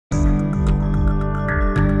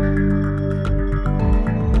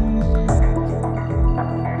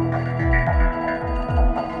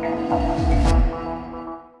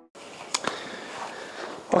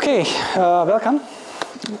Okay, welcome.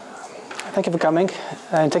 Thank you for coming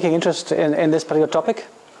and taking interest in this particular topic.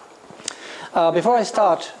 Before I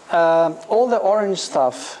start, all the orange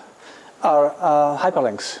stuff are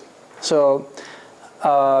hyperlinks. So,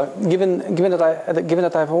 given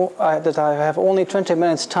that I have only 20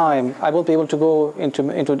 minutes time, I won't be able to go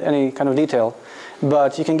into any kind of detail.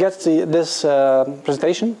 But you can get this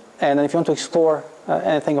presentation, and if you want to explore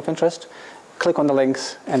anything of interest, click on the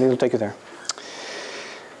links, and it will take you there.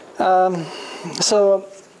 So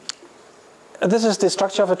this is the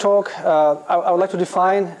structure of the talk. I would like to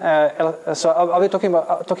define. So I'll be talking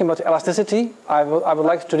about elasticity. I would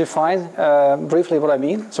like to define briefly what I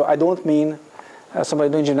mean. So I don't mean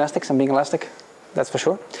somebody doing gymnastics and being elastic. That's for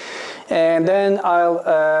sure. And then I'll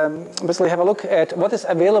basically have a look at what is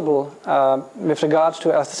available with regards to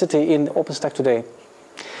elasticity in OpenStack today,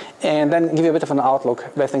 and then give you a bit of an outlook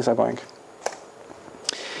where things are going.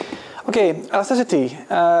 Okay, elasticity.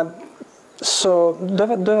 So do I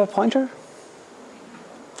have a pointer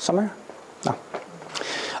somewhere? No.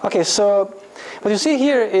 Okay, so what you see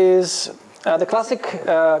here is the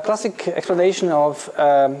classic explanation of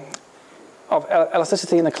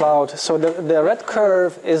elasticity in the cloud. So the red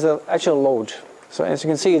curve is the actual load. So as you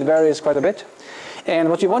can see, it varies quite a bit. And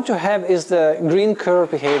what you want to have is the green curve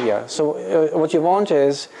behavior. So what you want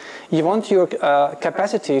is, you want your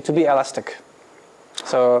capacity to be elastic.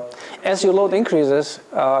 So as your load increases,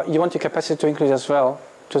 you want your capacity to increase as well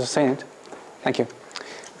to sustain it. Thank you.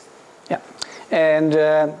 Yeah. And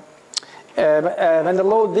when the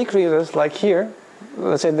load decreases, like here,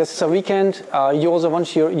 let's say this is a weekend, you also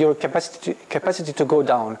want your capacity to go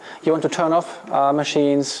down. You want to turn off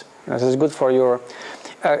machines. This is good for your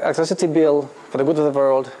electricity bill, for the good of the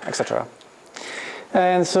world, etc.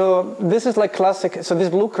 And so this is like classic. So this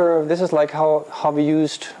blue curve, this is like how we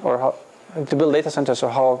used, or how to build data centers, or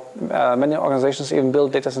how many organizations even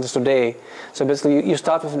build data centers today. So basically you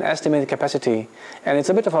start with an estimated capacity, and it's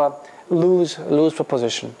a bit of a lose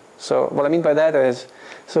proposition. So what I mean by that is,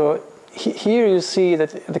 so here you see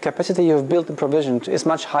that the capacity you have built and provisioned is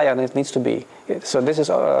much higher than it needs to be. So this is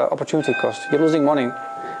opportunity cost. You're losing money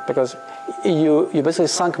because you basically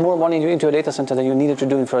sunk more money into a data center than you needed to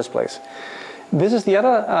do in the first place. This is the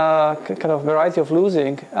other kind of variety of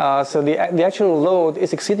losing. So the actual load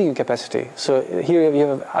is exceeding your capacity. So here you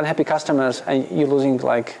have unhappy customers, and you're losing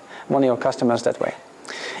like money or customers that way.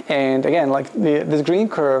 And again, like this green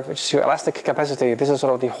curve, which is your elastic capacity, this is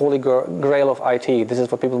sort of the holy grail of IT. This is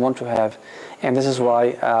what people want to have, and this is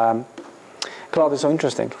why cloud is so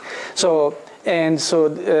interesting.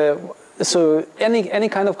 So any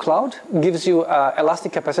kind of cloud gives you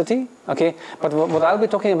elastic capacity, okay? But what I'll be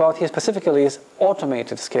talking about here specifically is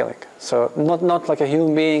automated scaling. So not like a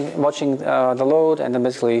human being watching the load and then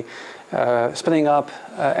basically spinning up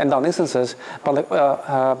and down instances, but like,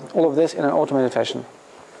 all of this in an automated fashion.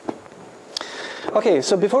 Okay,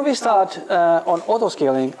 so before we start on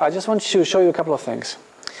autoscaling, I just want to show you a couple of things.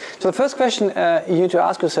 So the first question you need to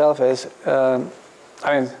ask yourself is,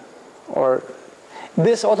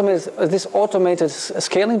 this automated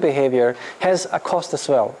scaling behavior has a cost as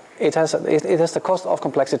well. It has the cost of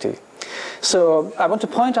complexity. So I want to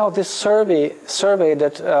point out this survey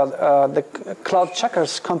that the Cloud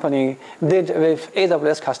Checkers company did with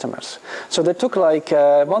AWS customers. So they took like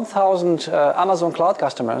 1,000 Amazon Cloud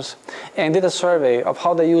customers and did a survey of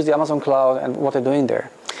how they use the Amazon Cloud and what they're doing there.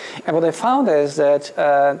 And what they found is that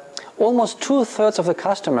almost 2/3 of the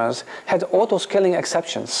customers had auto-scaling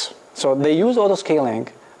exceptions. So they use autoscaling,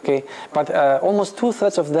 okay, but almost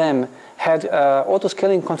 2/3 of them had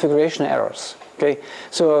autoscaling configuration errors. Okay,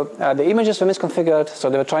 so the images were misconfigured, so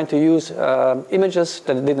they were trying to use images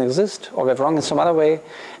that didn't exist or were wrong in some other way,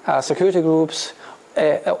 security groups,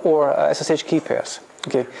 or SSH key pairs.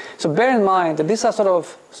 Okay, so bear in mind that these are sort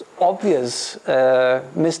of obvious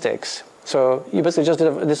mistakes. So you basically just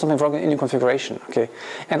did something wrong in your configuration. Okay,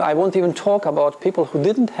 and I won't even talk about people who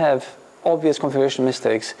didn't have obvious configuration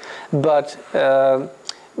mistakes, but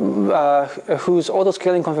whose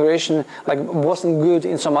auto-scaling configuration like wasn't good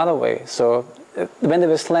in some other way. So when they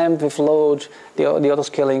were slammed with load, the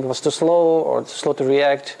auto-scaling was too slow or slow to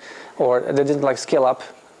react, or they didn't like scale up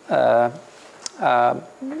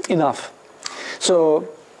enough. So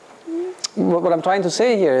what I'm trying to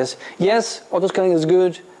say here is, yes, auto-scaling is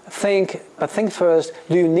good. But think first,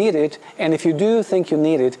 do you need it? And if you do think you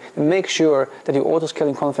need it, then make sure that your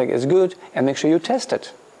auto-scaling config is good, and make sure you test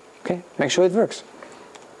it. Okay, make sure it works.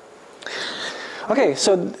 Okay,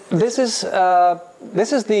 so this is the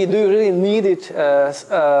do you really need it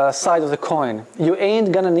side of the coin. You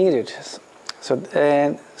ain't gonna need it. So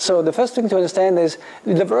the first thing to understand is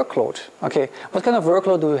the workload. Okay, what kind of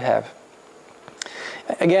workload do we have?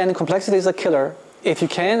 Again, complexity is a killer. If you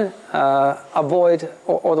can avoid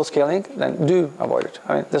auto-scaling, then do avoid it.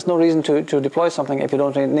 I mean, there's no reason to deploy something if you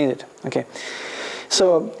don't need it. Okay.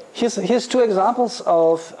 So here's two examples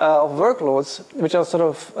of workloads which are sort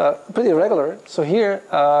of pretty regular. So here,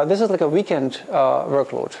 this is like a weekend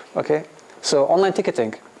workload. Okay. So online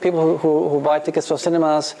ticketing, people who buy tickets for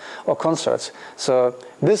cinemas or concerts. So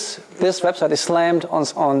this website is slammed on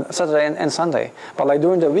Saturday and Sunday, but like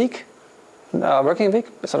during the week, working week,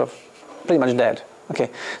 it's sort of pretty much dead. Okay.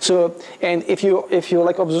 So and if you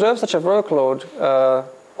like observe such a workload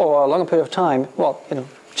over a longer period of time, well,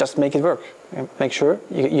 just make it work. Make sure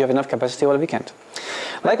you have enough capacity over the weekend.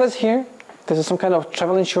 Likewise here, this is some kind of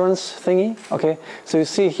travel insurance thingy. Okay. So you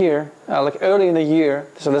see here, like early in the year,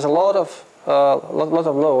 so there's a lot of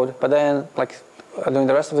load, but then like during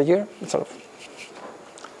the rest of the year, it's sort of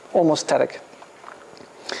almost static.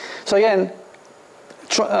 So again,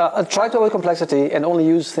 try to avoid complexity and only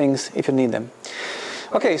use things if you need them.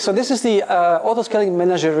 Okay, so this is the auto-scaling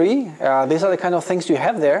menagerie. These are the kind of things you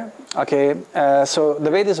have there. Okay, so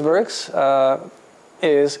the way this works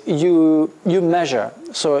is you measure.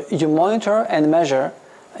 So you monitor and measure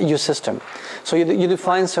your system. So you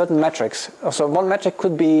define certain metrics. So one metric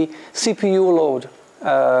could be CPU load,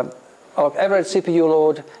 or average CPU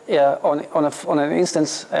load on an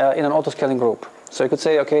instance in an auto-scaling group. So you could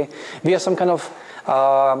say, okay, we have some kind of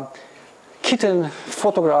kitten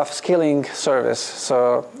photograph scaling service.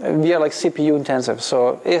 So we are like CPU intensive.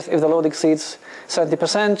 So if the load exceeds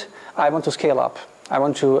 70%, I want to scale up. I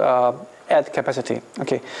want to add capacity.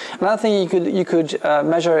 Okay. Another thing you could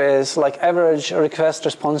measure is like average request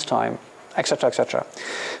response time, etc., etc.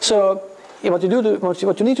 So what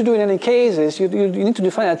you need to do in any case is you need to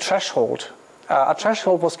define a threshold. A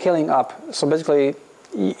threshold for scaling up. So basically,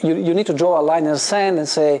 you need to draw a line in the sand and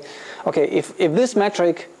say, okay, if this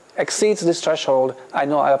metric exceeds this threshold, I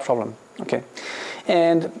know I have a problem. Okay,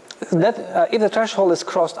 and that if the threshold is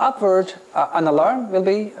crossed upward, an alarm will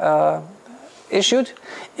be issued,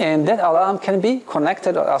 and that alarm can be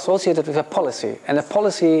connected or associated with a policy, and the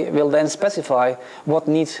policy will then specify what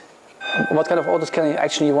kind of auto-scaling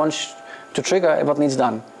action you want to trigger and what needs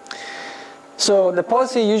done. So the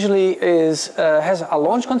policy usually has a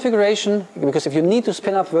launch configuration, because if you need to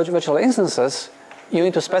spin up virtual instances, you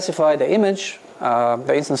need to specify the image,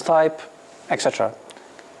 the instance type, etc.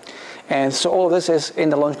 And so all of this is in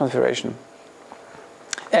the launch configuration.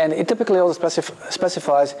 And it typically also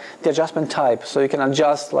specifies the adjustment type. So you can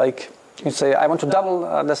adjust, like, you can say, I want to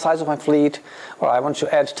double the size of my fleet, or I want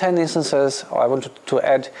to add 10 instances, or I want to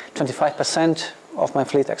add 25% of my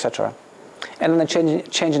fleet, etc. And then a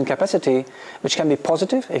change in capacity, which can be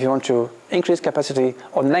positive if you want to increase capacity,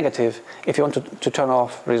 or negative if you want to turn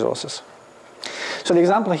off resources. So the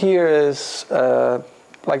example here is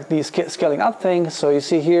like the scaling up thing. So you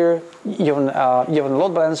see here, you have a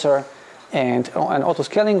load balancer and an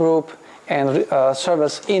auto-scaling group and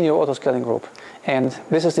servers in your auto-scaling group. And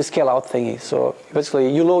this is the scale out thingy. So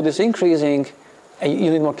basically, your load is increasing, and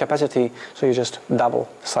you need more capacity, so you just double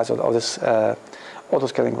the size of this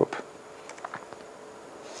auto-scaling group.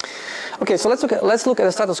 Okay, so let's look at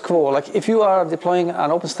the status quo. Like, if you are deploying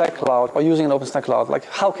an OpenStack cloud or using an OpenStack cloud, like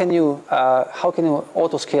how can you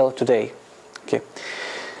auto scale today?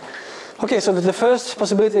 Okay, so the first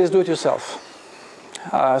possibility is do it yourself.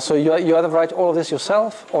 So you either write all of this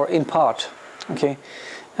yourself or in part. Okay,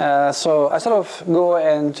 so I sort of go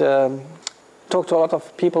and talk to a lot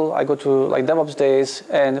of people. I go to like DevOps days,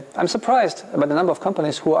 and I'm surprised by the number of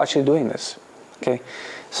companies who are actually doing this. Okay,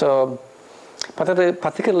 so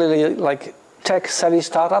particularly like tech-savvy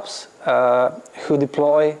startups who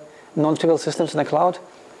deploy non-trivial systems in the cloud,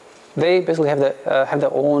 they basically have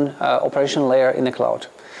their own operation layer in the cloud.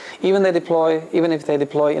 Even if they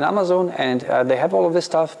deploy in Amazon and they have all of this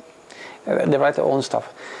stuff, they write their own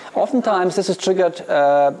stuff. Oftentimes, this is triggered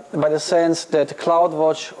by the sense that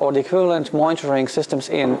CloudWatch or the equivalent monitoring systems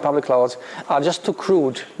in public clouds are just too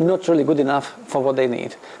crude, not really good enough for what they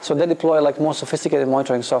need. So they deploy like more sophisticated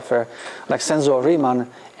monitoring software, like Sensor or Riemann,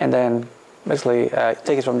 and then basically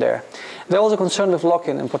take it from there. They're also concerned with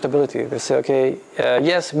lock-in and portability. They say, okay,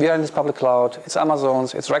 yes, we are in this public cloud, it's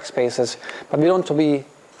Amazon's, it's Rackspace's, but we want to be,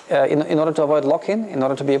 in order to avoid lock-in, in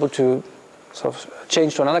order to be able to sort of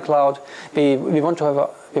change to another cloud, we want to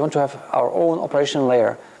have our own operation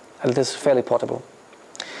layer that is fairly portable.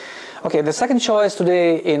 Okay, the second choice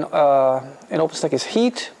today in OpenStack is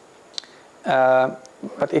heat.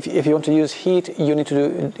 But if you want to use heat, you need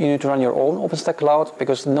to run your own OpenStack cloud,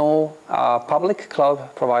 because no public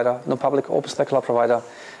cloud provider, no public OpenStack cloud provider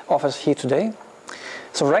offers heat today.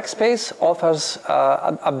 So Rackspace offers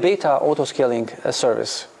a beta auto-scaling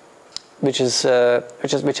service. which has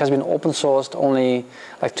been open sourced only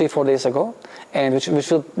like 3-4 days ago, and which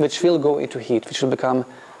will go into heat, which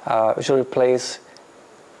will replace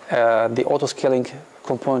the auto-scaling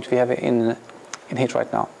component we have in heat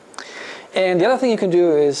right now. And the other thing you can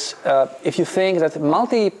do is, if you think that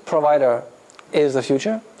multi-provider is the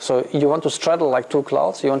future, so you want to straddle like 2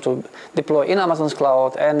 clouds, you want to deploy in Amazon's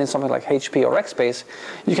cloud and in something like HP or Rackspace,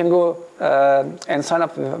 you can go and sign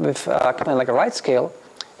up with a company like a RightScale,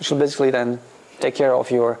 which will basically then take care of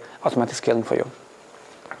your automatic scaling for you.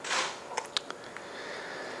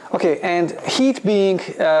 Okay, and heat being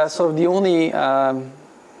sort of the only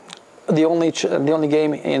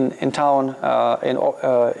game in town in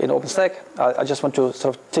OpenStack, I just want to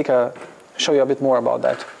sort of show you a bit more about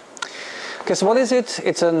that. Okay, so what is it?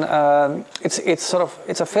 It's a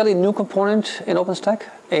fairly new component in OpenStack.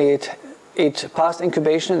 It passed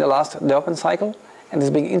incubation in the open cycle and is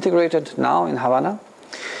being integrated now in Havana.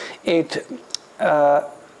 It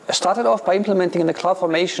started off by implementing in the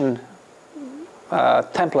CloudFormation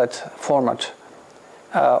template format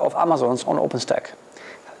of Amazon's on OpenStack.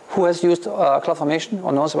 Who has used CloudFormation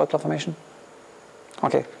or knows about CloudFormation?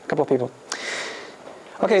 Okay, a couple of people.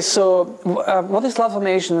 Okay, so what is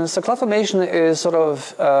CloudFormation? So CloudFormation is sort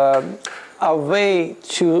of a way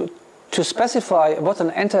to specify what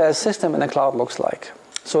an entire system in the cloud looks like.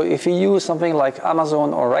 So if you use something like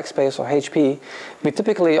Amazon or Rackspace or HP, we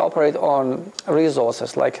typically operate on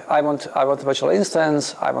resources like I want a virtual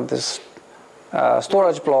instance, I want this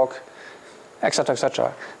storage block, etc.,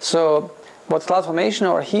 etc. So what CloudFormation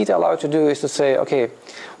or Heat allow you to do is to say, okay,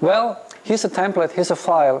 well, here's a template, here's a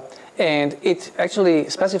file, and it actually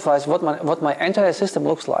specifies what my entire system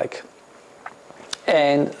looks like.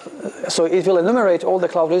 And so it will enumerate all the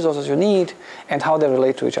cloud resources you need and how they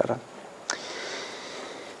relate to each other.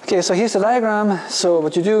 Okay, so here's the diagram. So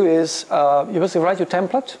what you do is you basically write your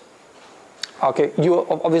template. Okay, you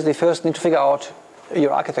obviously first need to figure out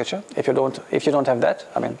your architecture. If you don't have that,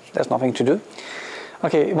 I mean, there's nothing to do.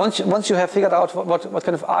 Okay, once you have figured out what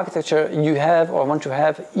kind of architecture you have or want to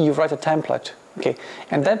have, you write a template. Okay,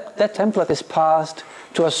 and that template is passed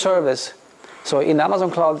to a service. So in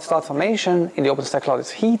Amazon Cloud, it's CloudFormation. In the OpenStack Cloud,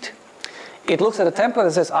 it's Heat. It looks at the template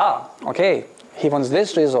and says, okay, he wants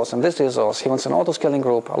this resource and this resource. He wants an auto-scaling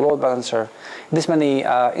group, a load balancer, this many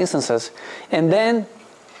instances. And then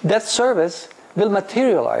that service will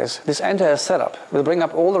materialize this entire setup, will bring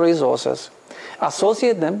up all the resources,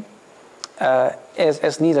 associate them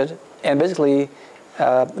as needed, and basically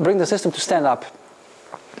bring the system to stand up.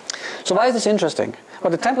 So why is this interesting?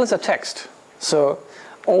 Well, the templates are text. So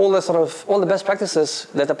all the best practices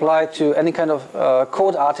that apply to any kind of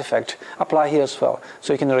code artifact apply here as well.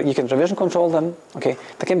 So you can revision control them. Okay,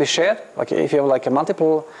 they can be shared. Like if you have like a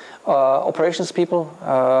multiple operations people,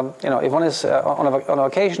 if one is on a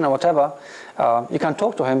vacation or whatever, you can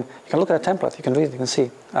talk to him. You can look at a template. You can read it. You can see.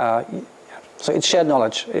 So it's shared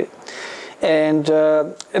knowledge, and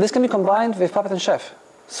this can be combined with Puppet and Chef.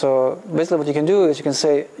 So basically, what you can do is you can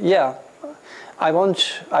say, yeah, I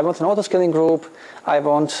want an auto-scaling group. I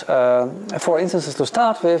want 4 instances to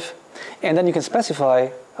start with, and then you can specify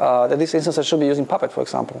that these instances should be using Puppet, for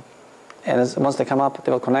example. And once they come up,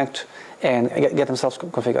 they will connect and get themselves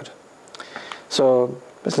configured. So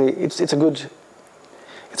basically, it's a good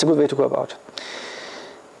way to go about.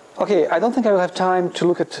 Okay, I don't think I will have time to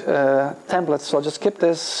look at templates, so I'll just skip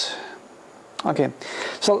this. Okay,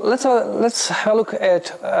 so let's have a look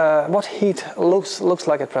at what Heat looks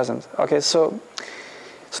like at present. Okay, so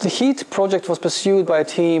the Heat project was pursued by a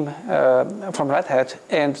team from Red Hat,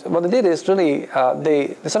 and what they did is really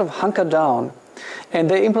they sort of hunkered down,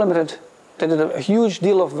 and they did a huge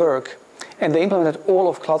deal of work, and they implemented all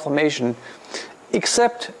of CloudFormation,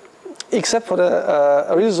 except for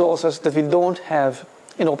the resources that we don't have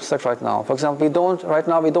in OpenStack right now. For example, right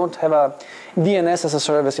now we don't have a DNS as a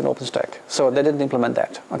service in OpenStack, so they didn't implement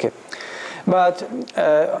that. Okay, but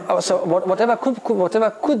so whatever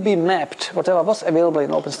could be mapped, whatever was available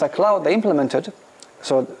in OpenStack Cloud, they implemented.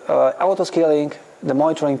 So auto scaling, the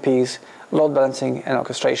monitoring piece, load balancing, and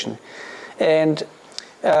orchestration, and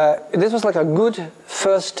this was like a good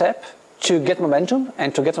first step to get momentum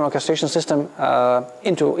and to get an orchestration system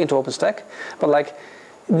into OpenStack, but like.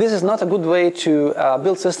 This is not a good way to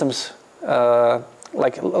build systems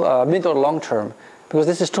mid or long term, because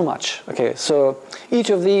this is too much. Okay, so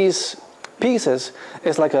each of these pieces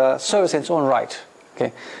is like a service in its own right.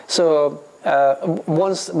 Okay, so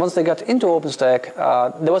once they got into OpenStack,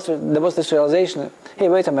 there was this realization: hey,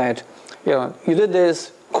 wait a minute, you did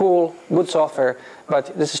this, cool, good software,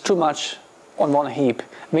 but this is too much on one heap.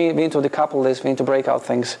 We need to decouple this. We need to break out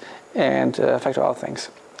things and factor out things.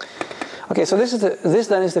 Okay, so this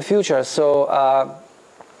then is the future. So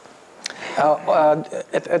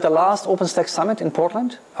at the last OpenStack summit in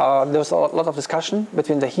Portland, there was a lot of discussion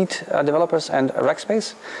between the Heat developers and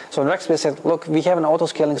Rackspace. So Rackspace said, look, we have an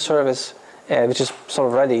auto-scaling service which is sort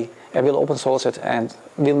of ready, and we'll open source it, and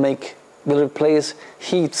we'll replace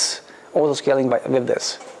Heat's auto-scaling with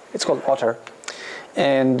this. It's called Otter.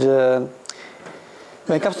 And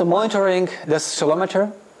when it comes to monitoring, there's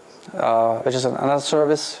Ceilometer, which is another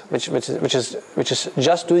service which is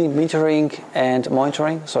just doing metering and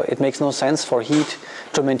monitoring. So it makes no sense for Heat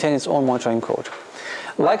to maintain its own monitoring code.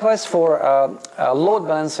 Likewise for load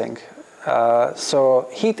balancing. So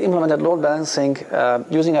Heat implemented load balancing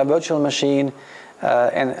using a virtual machine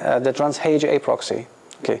that runs HeyJA proxy.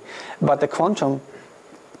 Okay, but the Quantum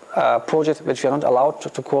project, which we are not allowed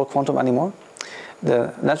to call Quantum anymore,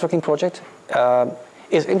 the networking project,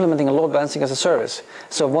 is implementing a load balancing as a service.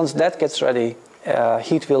 So once that gets ready,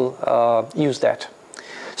 Heat will use that.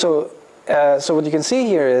 So what you can see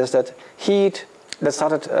here is that Heat, that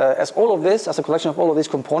started as all of this, as a collection of all of these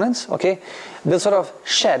components, okay, will sort of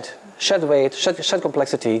shed weight, shed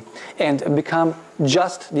complexity, and become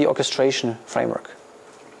just the orchestration framework,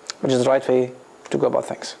 which is the right way to go about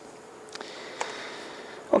things.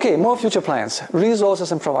 Okay, more future plans,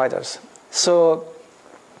 resources and providers. So,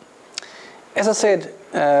 as I said,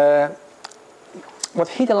 what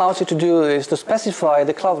Heat allows you to do is to specify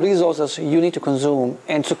the cloud resources you need to consume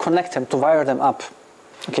and to connect them, to wire them up.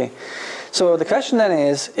 Okay, so the question then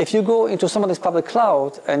is, if you go into somebody's public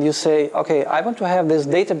cloud and you say, okay, I want to have this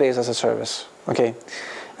database as a service, okay,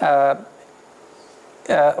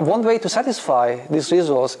 one way to satisfy this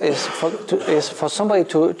resource is for somebody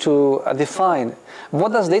to define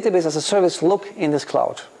what does database as a service look in this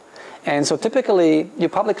cloud. And so typically your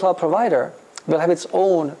public cloud provider will have its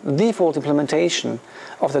own default implementation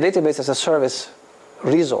of the database as a service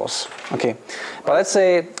resource. Okay, but let's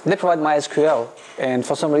say they provide MySQL, and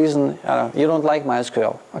for some reason you don't like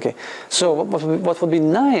MySQL. Okay, so what would be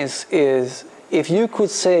nice is if you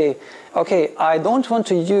could say, okay, I don't want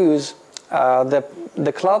to use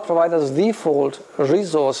the cloud provider's default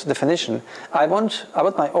resource definition. I want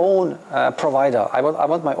my own provider. I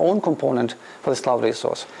want my own component for this cloud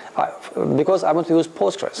resource because I want to use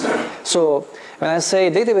Postgres. So when I say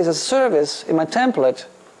database as a service in my template,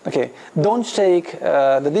 okay, don't take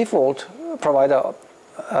the default provider,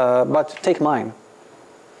 but take mine,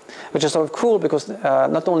 which is sort of cool because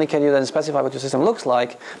not only can you then specify what your system looks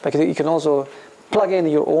like, but you can also plug in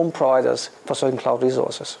your own providers for certain cloud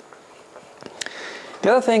resources. The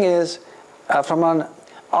other thing is, from an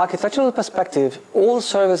architectural perspective, all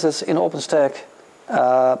services in OpenStack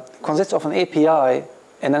consist of an API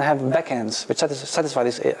and then have backends which satisfy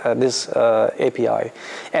this API.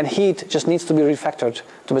 And Heat just needs to be refactored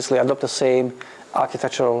to basically adopt the same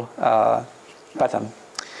architectural pattern.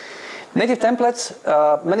 Native templates,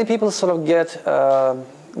 many people sort of get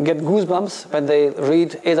goosebumps when they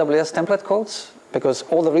read AWS template codes, because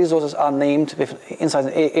all the resources are named inside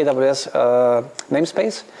an AWS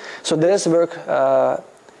namespace. So there is work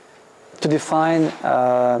to define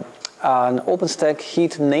an OpenStack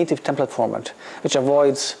Heat native template format, which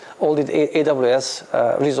avoids all the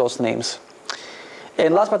AWS resource names.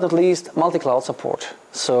 And last but not least, multi-cloud support.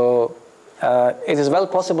 So it is well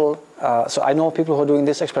possible, so I know people who are doing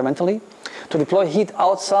this experimentally, to deploy Heat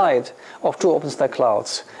outside of two OpenStack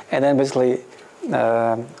clouds, and then basically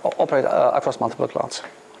operate across multiple clouds.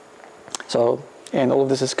 So, and all of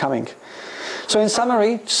this is coming. So in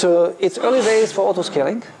summary, so it's early days for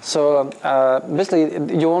autoscaling. So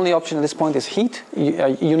basically, your only option at this point is Heat.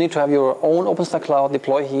 You need to have your own OpenStack cloud,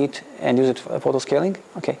 deploy Heat, and use it for autoscaling.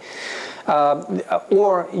 Okay,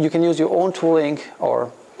 or you can use your own tooling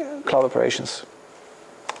or cloud operations.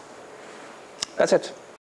 That's it.